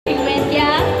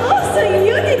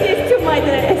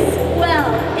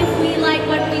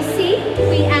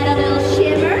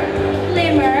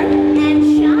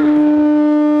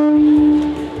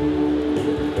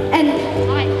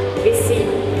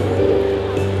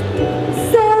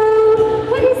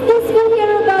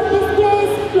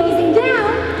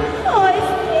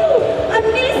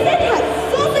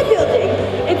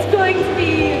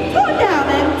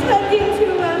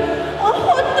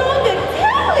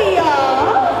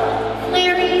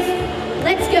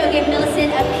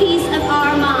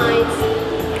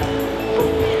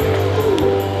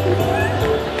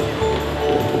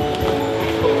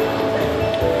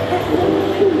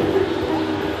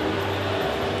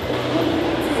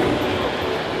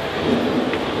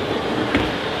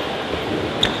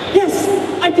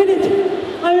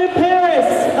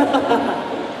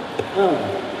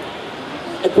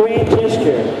A grand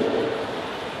gesture.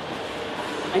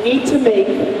 I need to make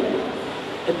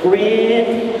a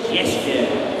grand gesture.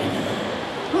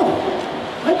 Oh,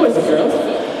 hi boys and girls.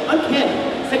 I'm Ken.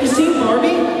 Have you seen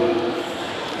Barbie?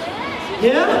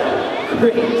 Yeah?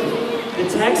 Great. The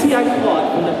taxi I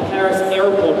caught from the Paris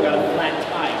airport got a flat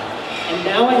tire. And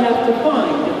now I have to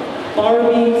find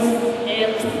Barbie's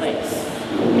aunt's place.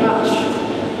 Gosh,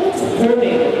 what's her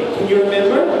name? Can you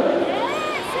remember?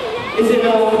 Is it,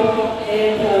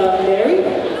 Aunt Mary? No,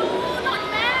 not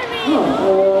Mary.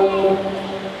 Oh,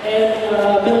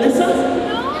 Aunt Melissa?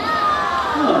 No.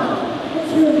 Oh,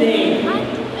 what's her name?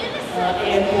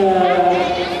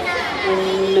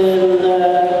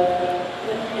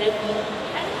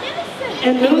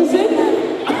 And Millicent?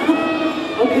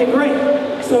 Okay, great.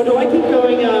 So do I keep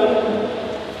going,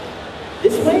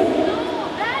 this way? No,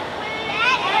 that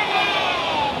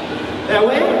way. That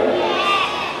way?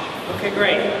 Okay,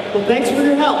 great. Well, thanks for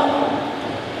your help.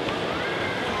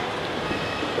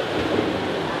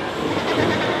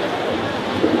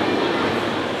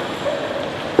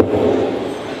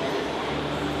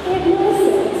 Aunt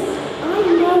Millicent, I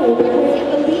know that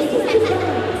with Elise's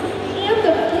designs and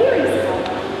the fairies help,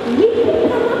 we could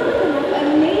come up with enough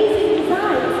amazing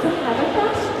designs to have a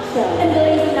fashion show. And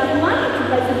there's enough money to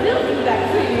buy the building back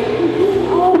for you.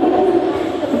 Oh, I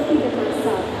believe in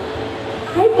myself.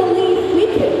 I believe we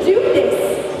can do this.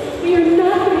 We are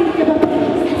not going to give up on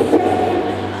this.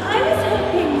 I was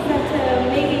hoping that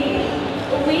maybe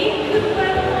we could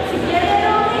work together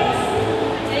on this.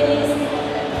 Dennis,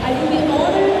 I will be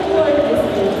honored to work with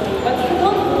you, but you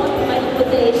don't want my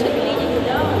reputation leading you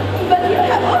down. But you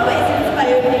have always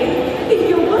inspired me.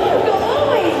 You work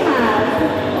always have.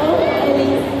 Oh,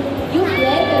 Elise, you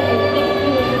read everything.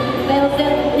 Well,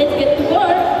 then let's get to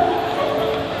work.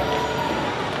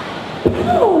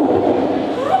 Oh,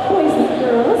 hi, boys and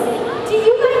girls. Do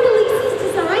you like Elise's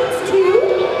designs too?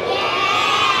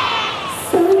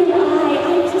 So do I.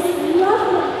 I just love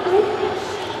her. I'm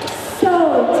so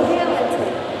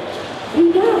talented. You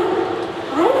know,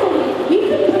 I believe we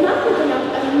could come up with enough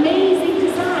amazing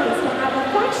designs to have a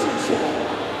fashion show.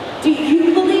 Do you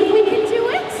believe we can do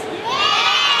it?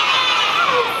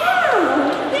 Wow!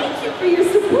 Thank you for your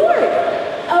support.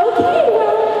 Okay,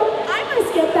 well, I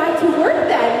must get back to work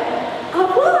then. Au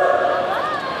revoir.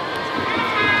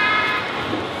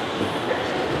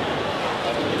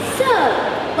 So,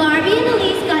 Barbie and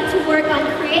Elise got to work on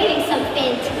creating some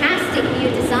fantastic new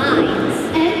designs.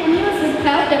 And we must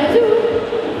help them too.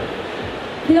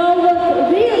 They all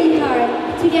worked really hard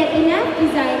to get enough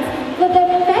designs for the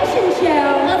fashion show.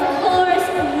 Of course,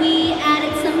 we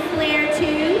added some flair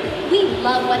too. We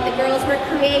love what the girls were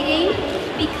creating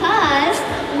because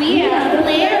we are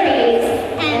Flairies,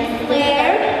 and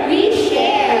flair we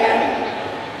share.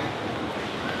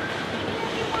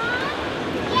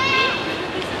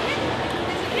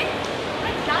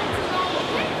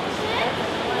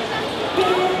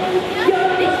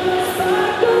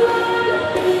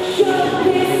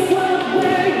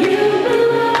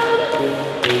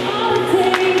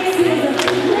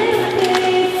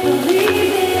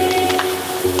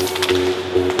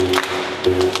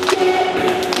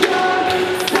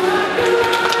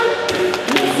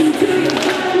 Listen to your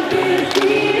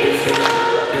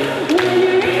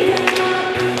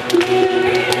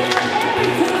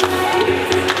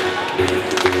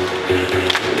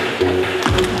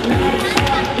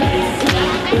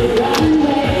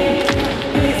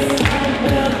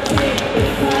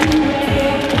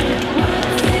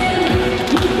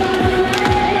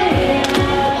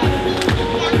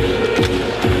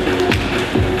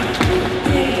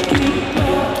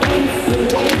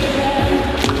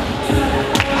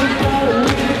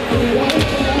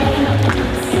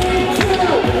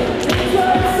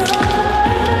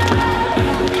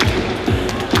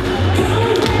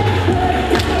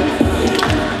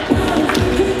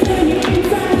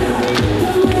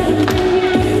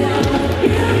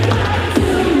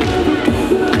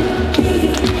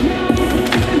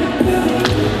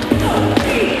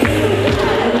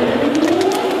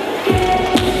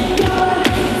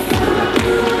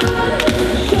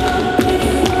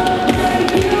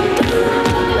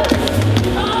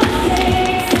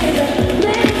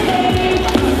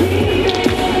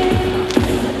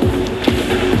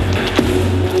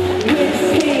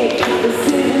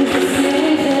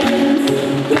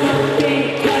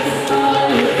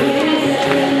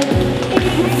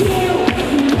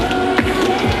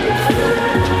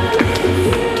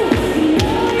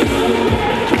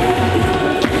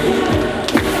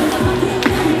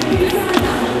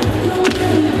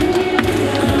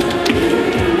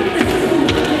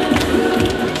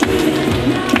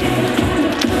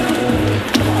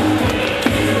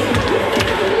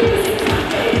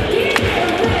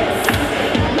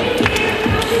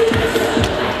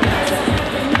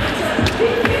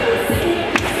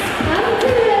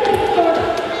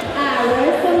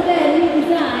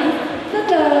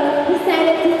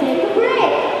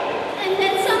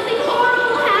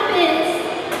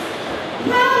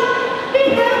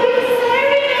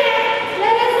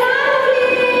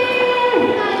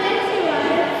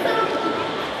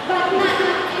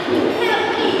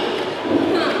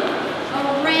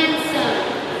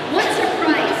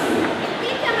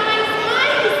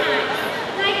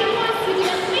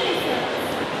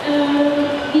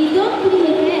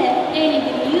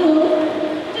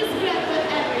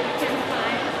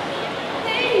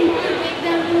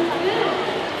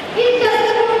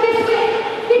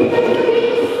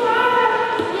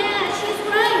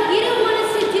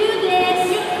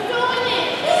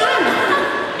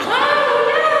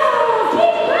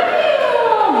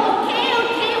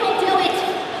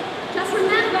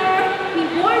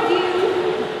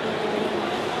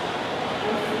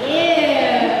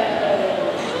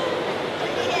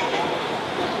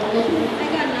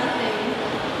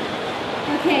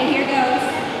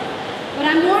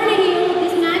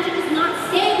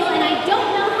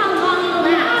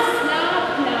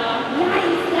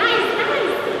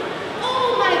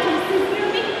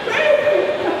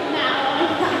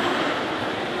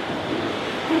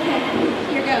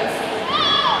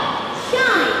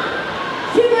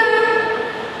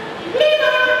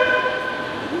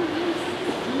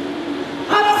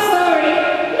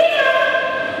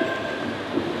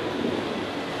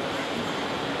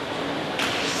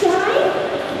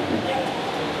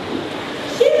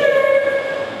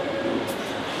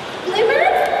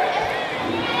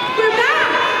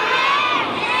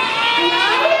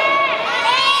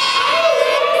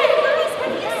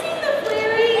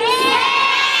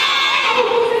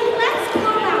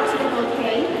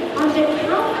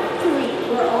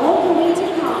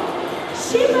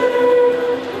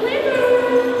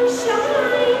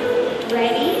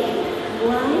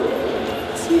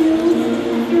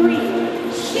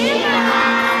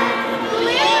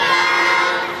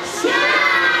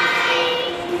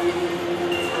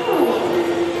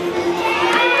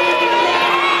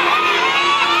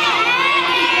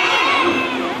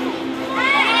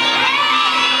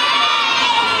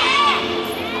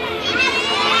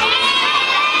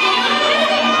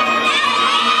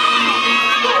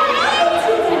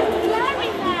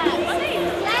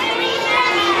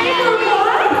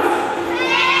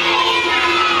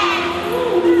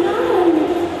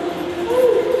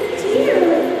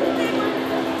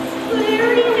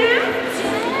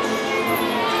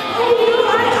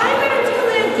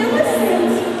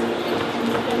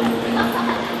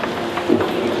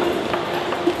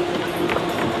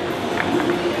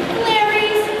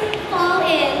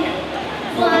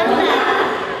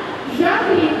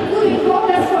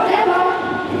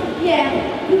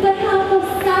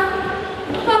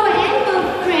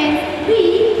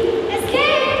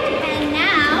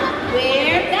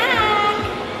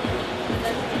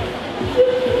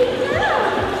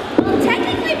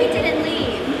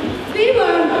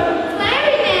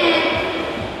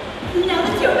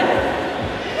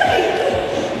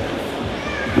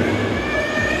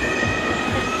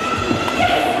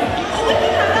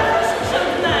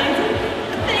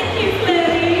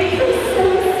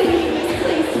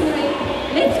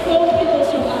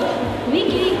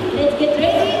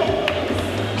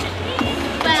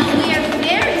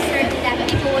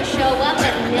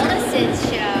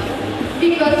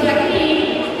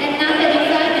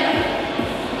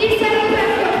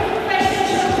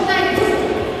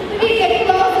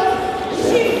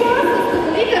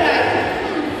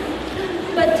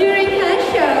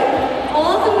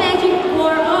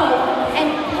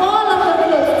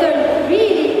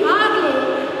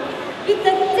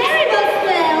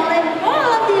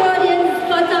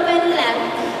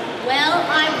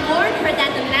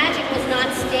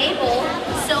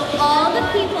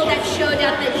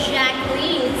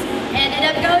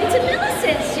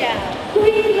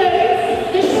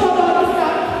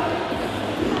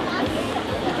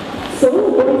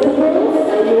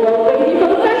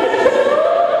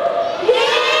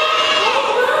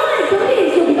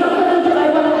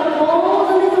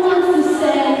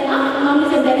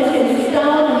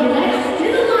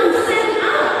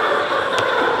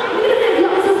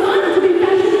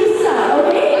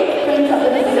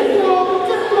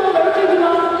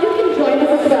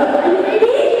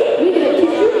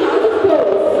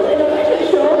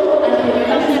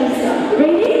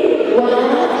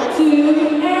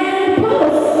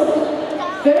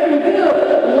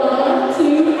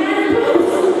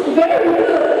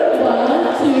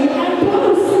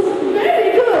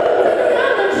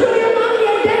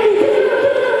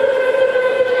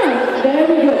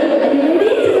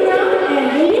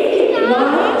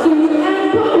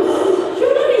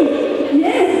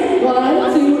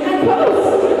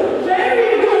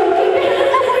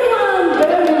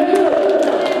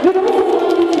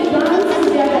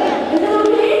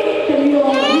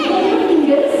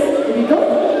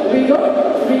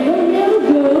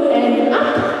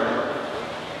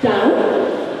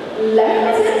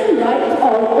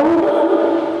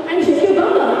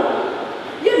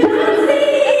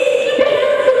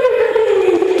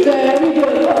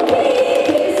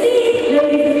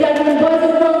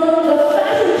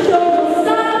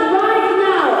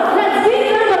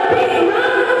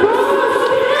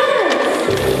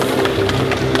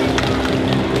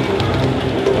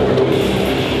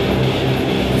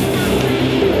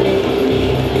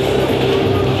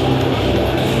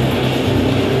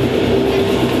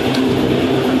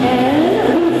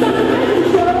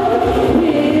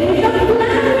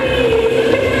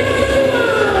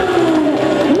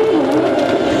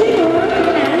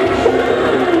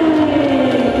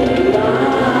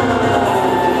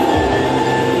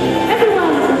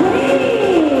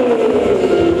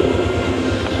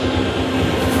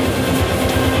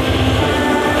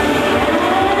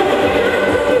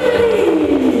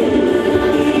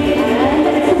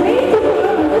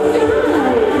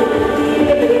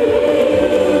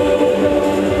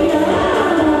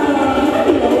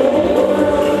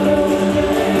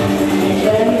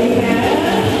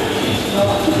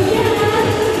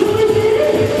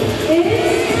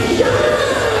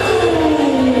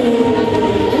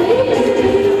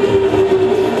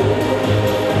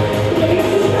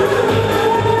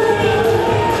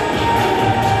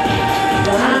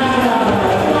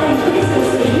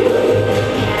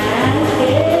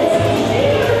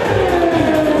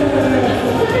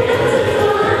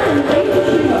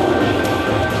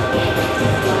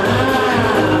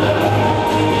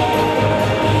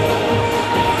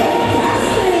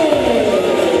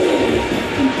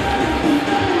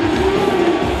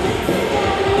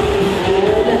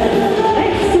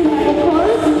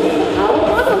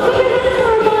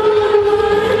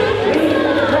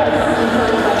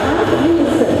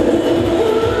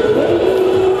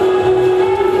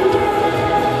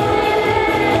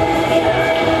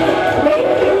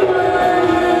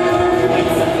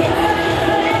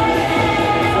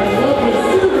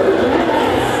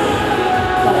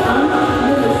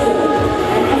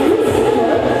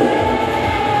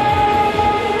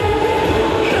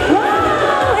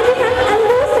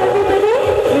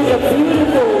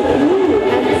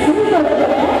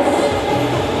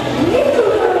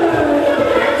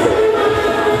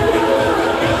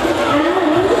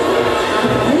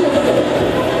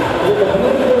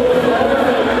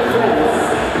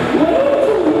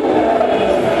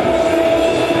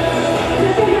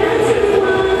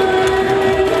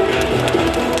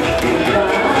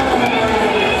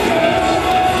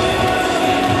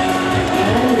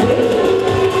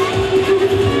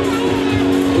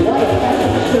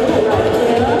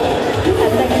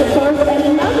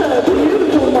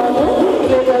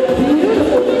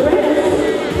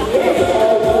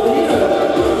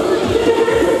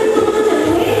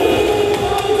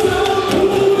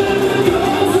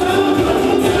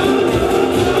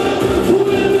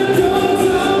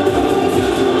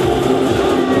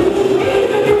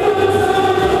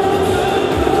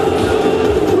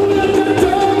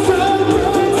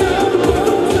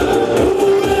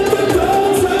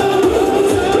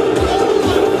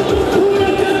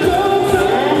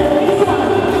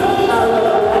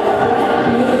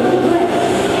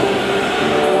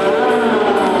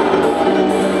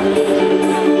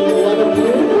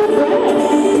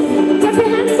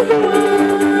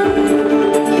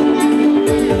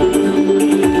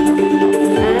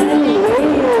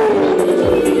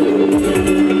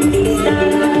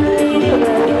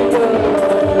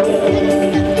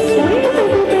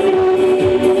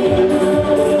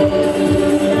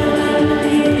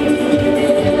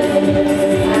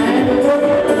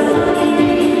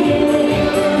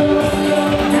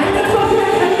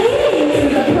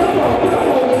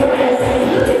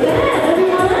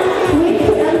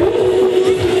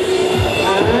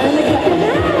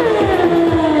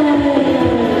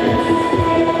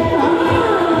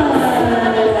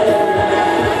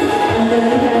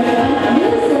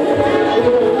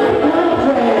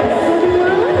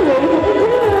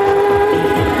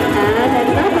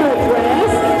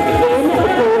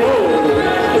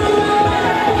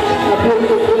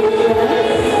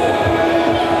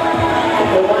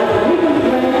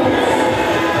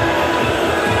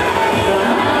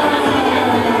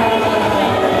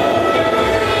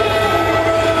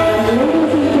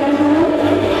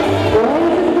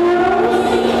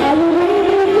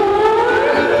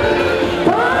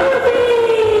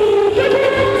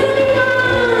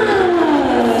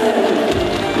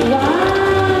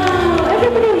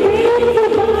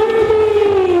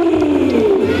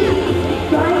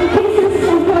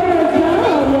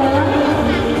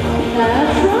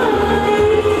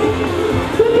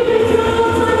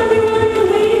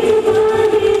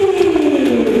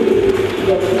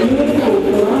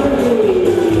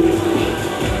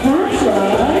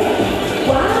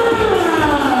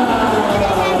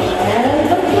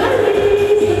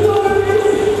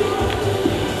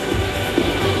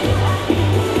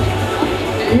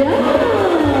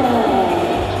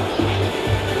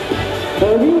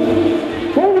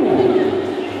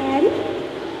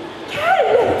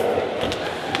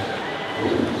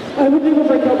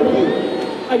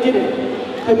I didn't.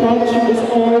 I promise you it was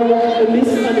all a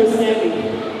misunderstanding.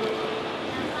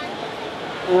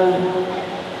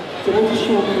 Did I just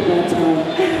show up at a bad time?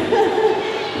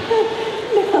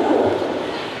 No.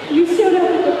 You showed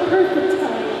up at the perfect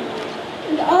time.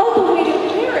 And all the way to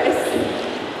Paris.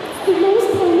 It's the most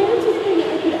romantic thing I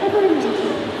could ever imagine.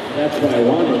 That's what I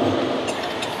wanted.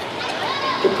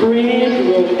 A grand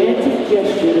romantic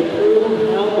gesture to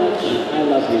prove how much I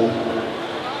love you.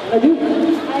 I do.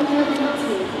 I love you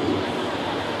too.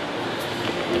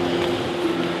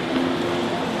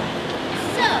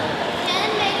 So, Ken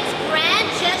made his grand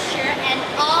gesture and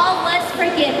all was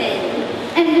forgiven.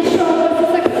 And the show was a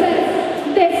success.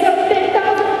 They sold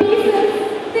 10,000 pieces.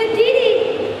 The Didi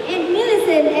and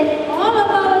Millicent and all of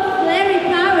our flary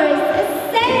powers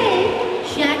say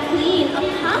Jacqueline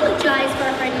apologized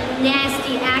for her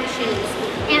nasty actions.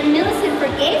 Aunt Millicent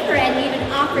forgave her and even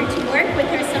offered to work with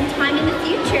her sometime in the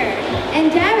future.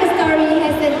 And our story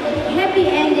has a happy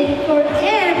ending for